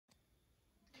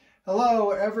Hello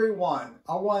everyone.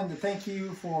 I wanted to thank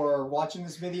you for watching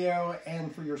this video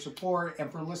and for your support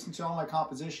and for listening to all my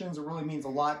compositions. It really means a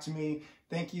lot to me.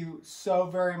 Thank you so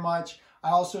very much. I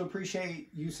also appreciate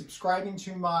you subscribing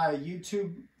to my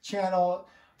YouTube channel.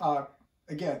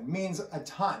 Again, means a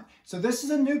ton. So this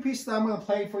is a new piece that I'm going to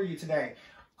play for you today.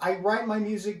 I write my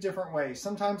music different ways.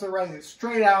 Sometimes I write it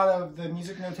straight out of the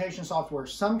music notation software.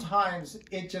 Sometimes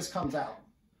it just comes out.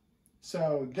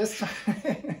 So this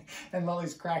time, and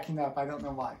Lily's cracking up. I don't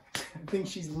know why. I think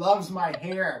she loves my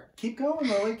hair. Keep going,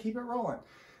 Lily. Keep it rolling.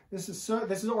 This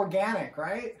is organic,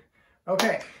 right?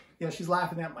 Okay. Yeah, she's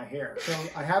laughing at my hair. So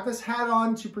I have this hat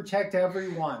on to protect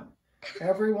everyone.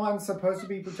 Everyone's supposed to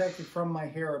be protected from my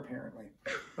hair, apparently.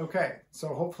 Okay. So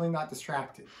hopefully not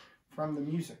distracted from the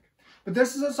music. But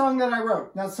this is a song that I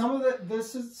wrote. Now, some of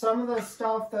the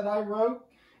stuff that I wrote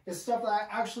is stuff that I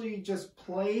actually just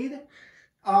played.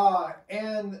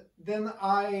 And then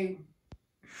I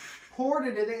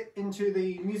ported it into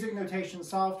the music notation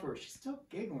software. She's still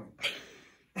giggling.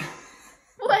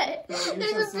 What? There's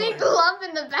a big lump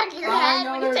in the back of your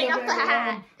head when you take off the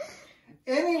hat.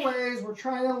 Anyways, we're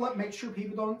trying to make sure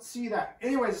people don't see that.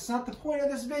 Anyways, it's not the point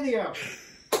of this video.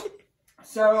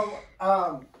 So,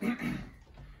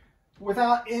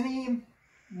 without any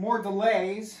more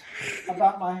delays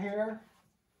about my hair,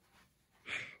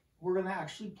 we're going to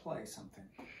actually play something.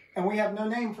 And we have no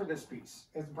name for this piece.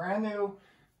 It's brand new,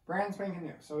 brand spanking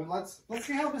new. So let's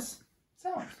see how this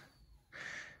sounds.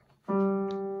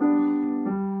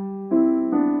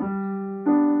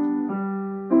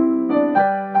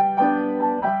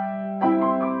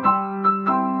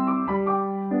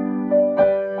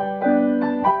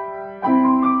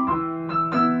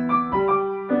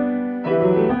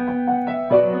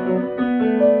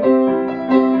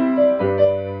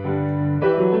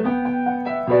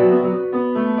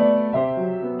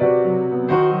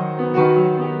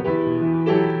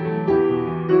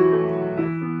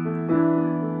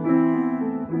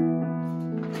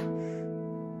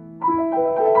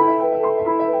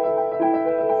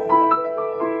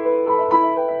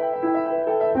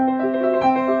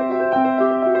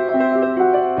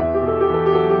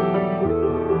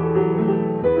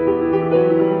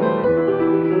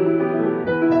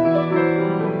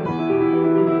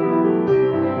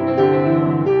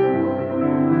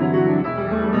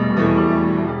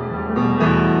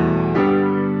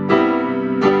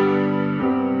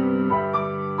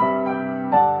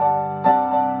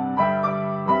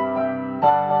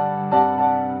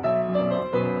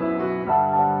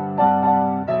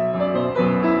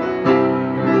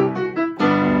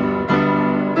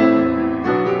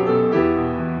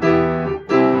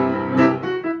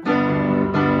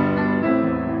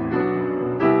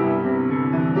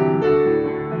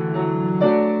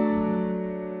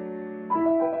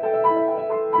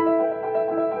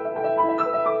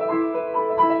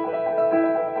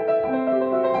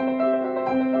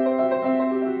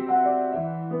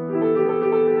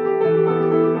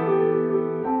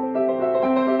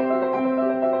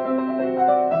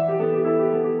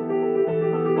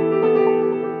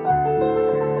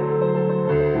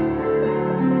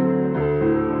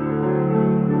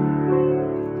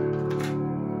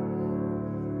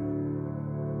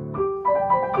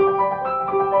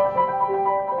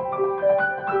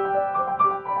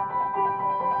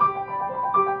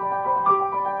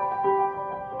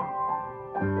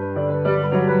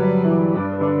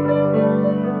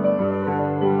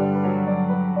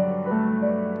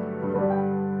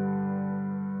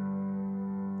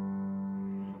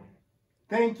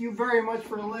 Thank you very much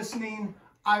for listening.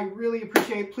 I really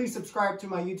appreciate it. Please subscribe to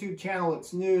my YouTube channel.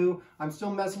 It's new. I'm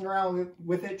still messing around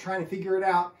with it, trying to figure it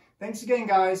out. Thanks again,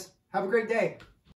 guys. Have a great day.